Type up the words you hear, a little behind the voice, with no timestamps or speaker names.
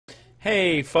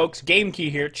Hey folks, Game Key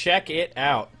here. Check it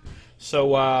out.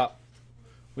 So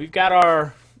we've got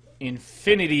our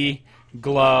Infinity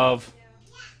glove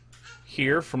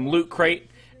here from Loot Crate,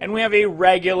 and we have a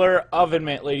regular Oven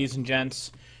Mitt, ladies and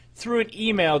gents. Through an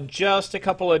email just a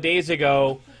couple of days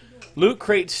ago, Loot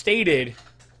Crate stated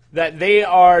that they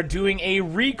are doing a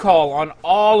recall on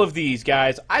all of these,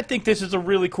 guys. I think this is a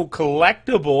really cool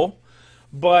collectible,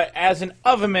 but as an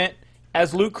Oven Mitt,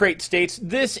 as Loot Crate states,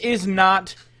 this is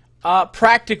not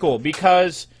practical,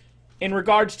 because in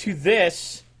regards to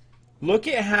this, look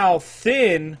at how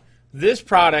thin this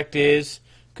product is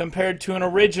compared to an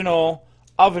original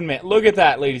Oven Mitt. Look at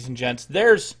that, ladies and gents.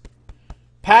 There's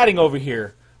padding over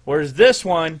here, whereas this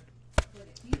one,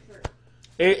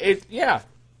 yeah,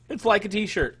 it's like a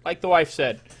t-shirt, like the wife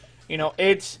said. You know,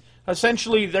 it's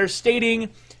essentially, they're stating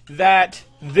that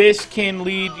this can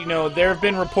lead, you know, there have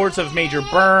been reports of major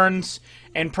burns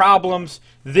and problems.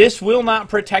 This will not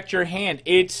protect your hand.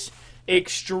 It's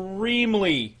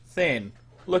extremely thin.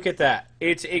 Look at that.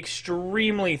 It's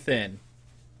extremely thin.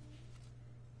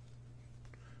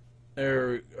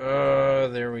 There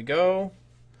we go.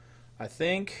 I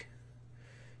think.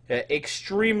 Yeah,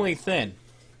 extremely thin.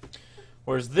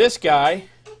 Whereas this guy,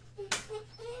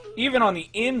 even on the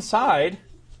inside,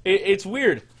 it's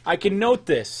weird. I can note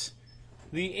this.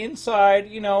 The inside,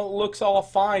 you know, looks all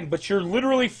fine, but you're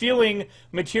literally feeling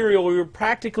material. You're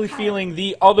practically feeling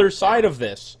the other side of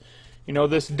this. You know,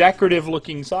 this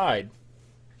decorative-looking side.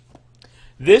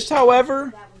 This,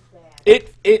 however,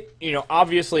 you know,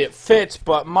 obviously it fits,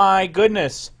 but my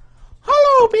goodness.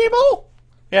 Hello, people!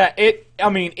 Yeah,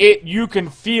 you can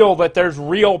feel that there's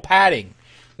real padding.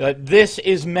 That this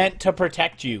is meant to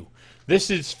protect you. This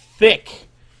is thick.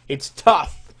 It's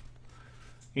tough.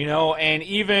 You know, and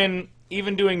even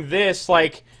doing this,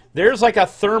 like, there's like a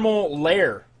thermal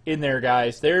layer in there,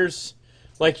 guys. There's,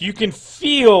 like, you can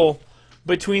feel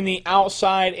between the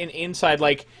outside and inside,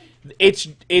 like, it's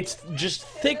just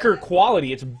thicker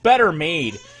quality. It's better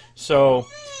made. So,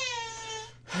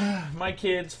 my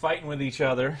kids fighting with each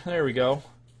other. There we go.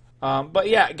 But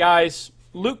yeah, guys,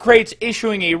 Loot Crate's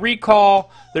issuing a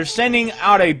recall. They're sending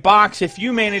out a box if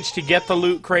you manage to get the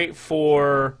Loot Crate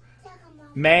for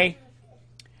May.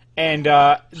 And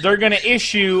they're going to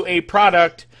issue a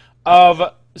product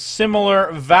of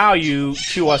similar value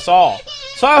to us all.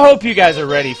 So I hope you guys are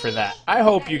ready for that. I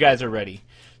hope you guys are ready.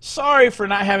 Sorry for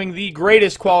not having the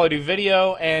greatest quality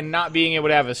video and not being able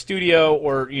to have a studio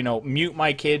or, you know, mute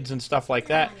my kids and stuff like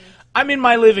that. I'm in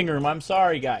my living room. I'm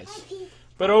sorry, guys.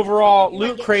 But overall,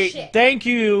 Loot Crate, thank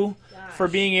you for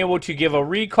being able to give a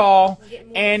recall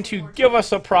and to give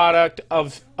us a product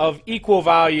of equal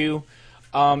value.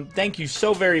 Thank you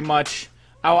so very much.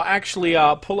 I'll actually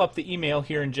pull up the email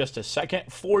here in just a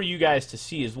second for you guys to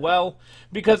see as well,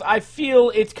 because I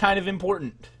feel it's kind of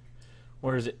important.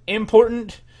 Where is it?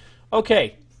 Important?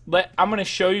 Okay, I'm going to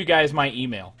show you guys my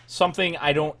email. Something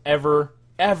I don't ever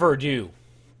do.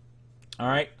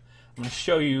 Alright? I'm going to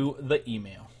show you the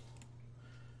email.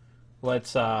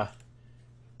 Let's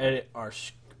edit our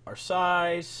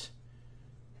size.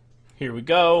 Here we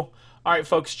go. Alright,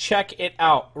 folks, check it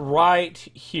out right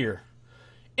here.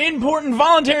 Important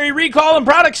voluntary recall and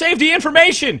product safety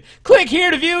information. Click here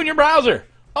to view in your browser.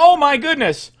 Oh, my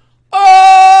goodness.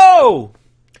 Oh!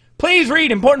 Please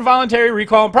read important voluntary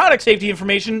recall and product safety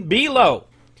information below.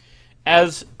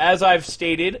 As I've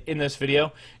stated in this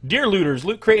video, dear looters,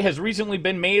 Loot Crate has recently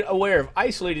been made aware of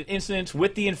isolated incidents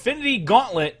with the Infinity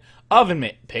Gauntlet Oven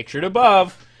Mitt, pictured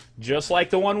above, just like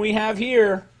the one we have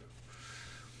here.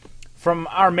 From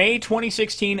our May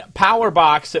 2016 power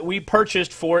box that we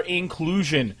purchased for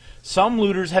inclusion, some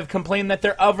looters have complained that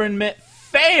their Oven Mitt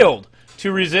failed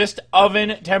to resist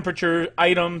oven temperature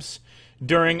items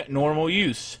during normal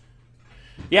use.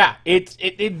 Yeah,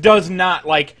 it does not.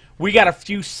 Like, we got a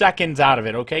few seconds out of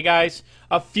it, okay, guys?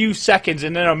 A few seconds,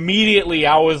 and then immediately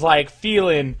I was, like,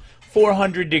 feeling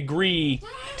 400-degree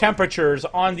temperatures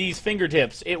on these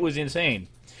fingertips. It was insane.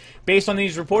 Based on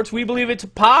these reports, we believe it's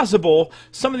possible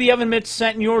some of the Oven Mitts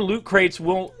sent in your Loot Crates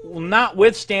will not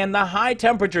withstand the high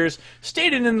temperatures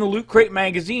stated in the Loot Crate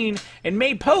magazine and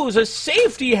may pose a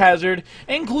safety hazard,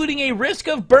 including a risk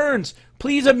of burns.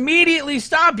 Please immediately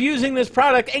stop using this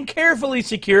product and carefully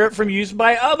secure it from use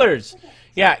by others.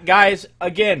 Yeah, guys,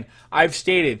 again, I've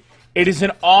stated, it is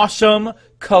an awesome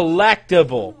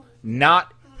collectible,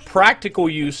 not practical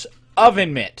use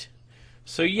Oven Mitt.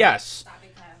 So, yes.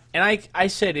 And I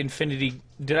said Infinity,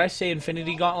 did I say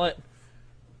Infinity Gauntlet?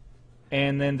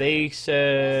 And then they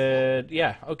said,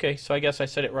 yeah, okay, so I guess I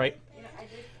said it right.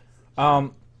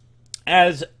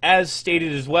 As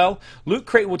stated as well, Loot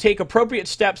Crate will take appropriate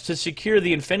steps to secure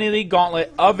the Infinity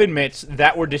Gauntlet oven mitts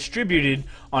that were distributed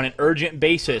on an urgent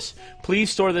basis. Please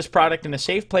store this product in a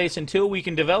safe place until we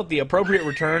can develop the appropriate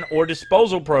return or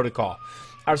disposal protocol.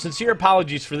 Our sincere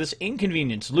apologies for this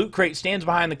inconvenience. Loot Crate stands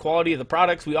behind the quality of the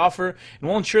products we offer and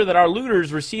will ensure that our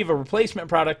looters receive a replacement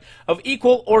product of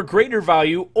equal or greater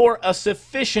value or a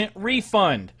sufficient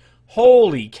refund.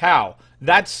 Holy cow.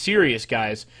 That's serious,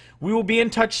 guys. We will be in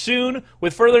touch soon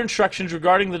with further instructions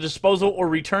regarding the disposal or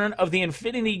return of the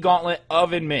Infinity Gauntlet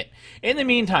Oven Mitt. In the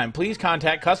meantime, please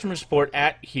contact customer support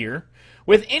at here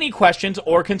with any questions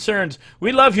or concerns.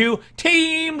 We love you,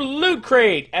 Team Loot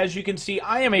Crate. As you can see,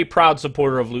 I am a proud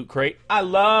supporter of Loot Crate. I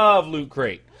love Loot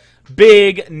Crate.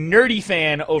 Big, nerdy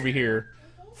fan over here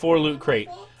for Loot Crate.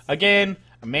 Again,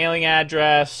 a mailing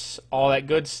address, all that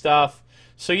good stuff.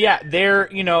 So yeah, they're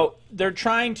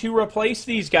trying to replace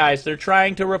these guys. They're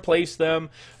trying to replace them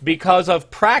because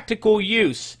of practical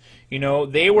use.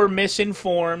 They were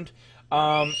misinformed,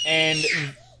 and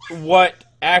what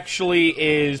actually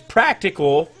is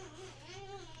practical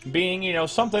being,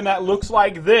 something that looks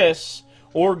like this,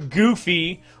 or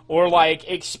goofy, or like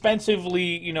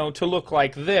expensively, to look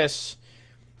like this.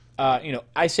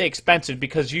 I say expensive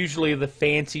because usually the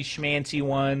fancy schmancy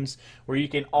ones where you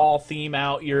can all theme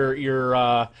out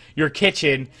your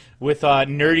kitchen with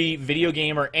nerdy video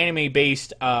game or anime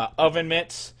based oven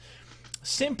mitts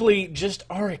simply just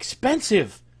are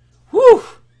expensive. Whew!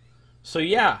 So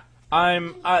yeah,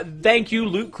 thank you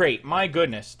Loot Crate. My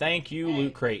goodness, thank you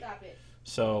Loot Crate.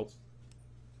 So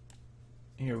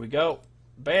here we go.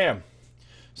 Bam.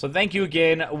 So thank you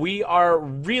again. We are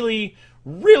really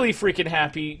freaking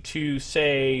happy to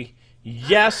say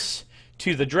yes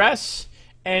to the dress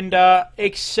and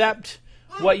accept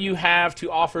what you have to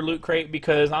offer Loot Crate,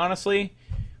 because honestly,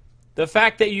 the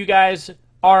fact that you guys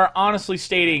are honestly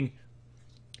stating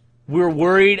we're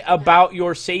worried about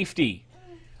your safety,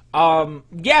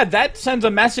 yeah, that sends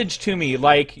a message to me.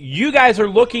 Like, you guys are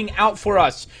looking out for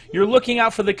us. You're looking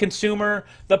out for the consumer,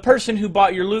 the person who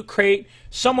bought your Loot Crate,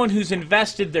 someone who's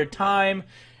invested their time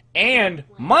and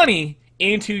money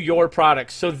into your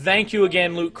products. So thank you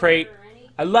again, Loot Crate.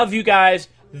 I love you guys.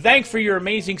 Thanks for your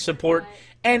amazing support.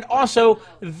 And also,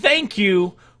 thank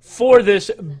you for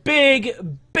this big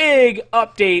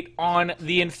update on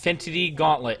the Infinity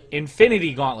Gauntlet.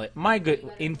 Infinity Gauntlet. My good,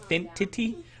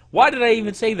 Infinity? Why did I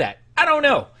even say that? I don't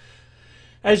know.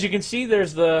 As you can see,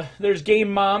 there's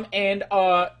Game Mom and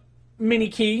Mini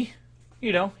Key.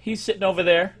 He's sitting over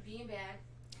there.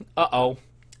 Uh-oh.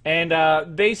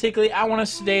 And basically, I want to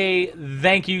say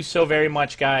thank you so very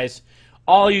much, guys.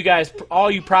 All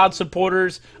you proud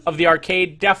supporters of the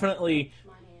arcade, definitely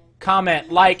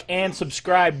comment, like, and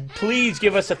subscribe. Please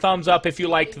give us a thumbs up if you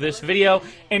liked this video,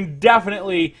 and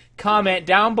definitely comment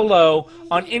down below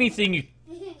on anything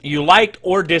you liked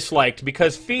or disliked,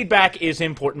 because feedback is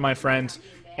important, my friends.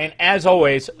 And as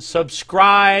always,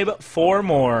 subscribe for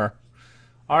more.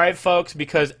 Alright, folks,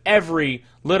 because every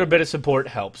little bit of support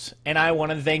helps. And I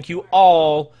want to thank you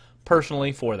all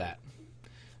personally for that.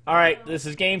 Alright, this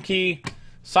is Game3k3y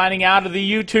signing out of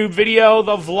the YouTube video,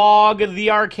 the vlog, the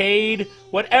arcade,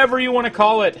 whatever you want to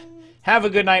call it. Have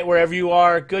a good night wherever you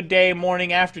are. Good day,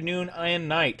 morning, afternoon, and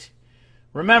night.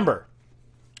 Remember,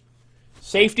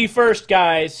 safety first,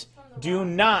 guys. Do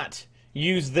not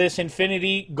use this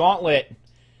Infinity Gauntlet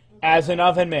as an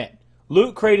oven mitt.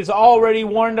 Loot Crate has already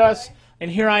warned us. And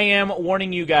here I am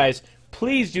warning you guys,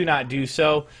 please do not do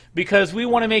so, because we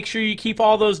want to make sure you keep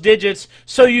all those digits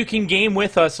so you can game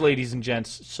with us, ladies and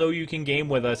gents, so you can game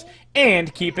with us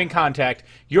and keep in contact.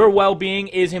 Your well-being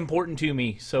is important to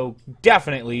me, so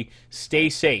definitely stay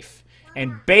safe.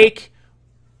 And bake,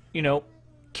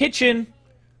 kitchen,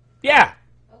 yeah,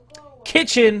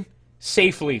 kitchen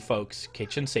safely, folks,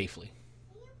 kitchen safely.